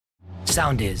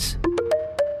Soundis.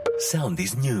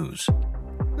 Soundis News.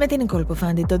 Με την Νικόλ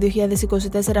Ποφάντη, το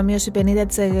 2024 μείωση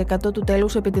 50% του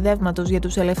τέλους επιτιδεύματος για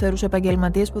τους ελεύθερους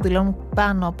επαγγελματίες που δηλώνουν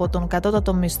πάνω από τον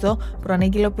κατώτατο μισθό,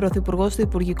 προανήγγειλε ο Πρωθυπουργός στο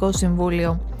Υπουργικό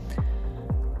Συμβούλιο.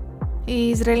 Οι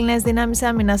Ισραηλινές δυνάμεις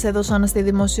άμυνας έδωσαν στη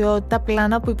δημοσιότητα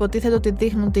πλάνα που υποτίθεται ότι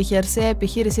δείχνουν τη χερσαία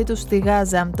επιχείρησή τους στη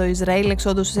Γάζα. Το Ισραήλ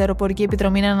εξόντωσε σε αεροπορική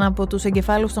επιτρομή έναν από τους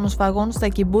εγκεφάλους των σφαγών στα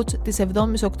Κιμπούτς της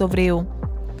 7ης Οκτωβρίου.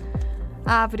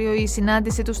 Αύριο η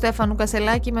συνάντηση του Στέφανου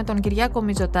Κασελάκη με τον Κυριάκο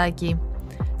Μητσοτάκη.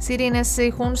 Σιρήνες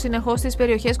ηχούν συνεχώς στις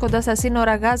περιοχές κοντά στα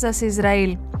σύνορα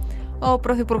Γάζας-Ισραήλ. Ο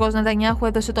Πρωθυπουργός Νετανιάχου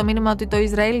έδωσε το μήνυμα ότι το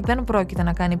Ισραήλ δεν πρόκειται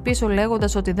να κάνει πίσω,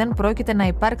 λέγοντας ότι δεν πρόκειται να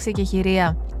υπάρξει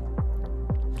εκεχηρία.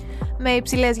 Με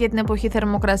υψηλές για την εποχή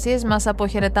θερμοκρασίες μας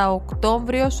αποχαιρετά ο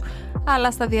Οκτώβριος,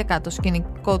 αλλά σταδιακά το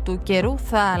σκηνικό του καιρού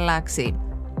θα αλλάξει.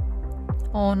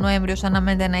 Ο Νοέμβριος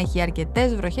αναμένεται να έχει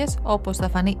αρκετές βροχές, όπως θα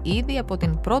φανεί ήδη από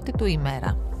την πρώτη του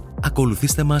ημέρα.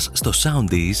 Ακολουθήστε μας στο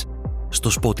Soundis, στο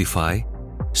Spotify,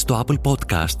 στο Apple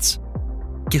Podcasts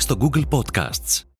και στο Google Podcasts.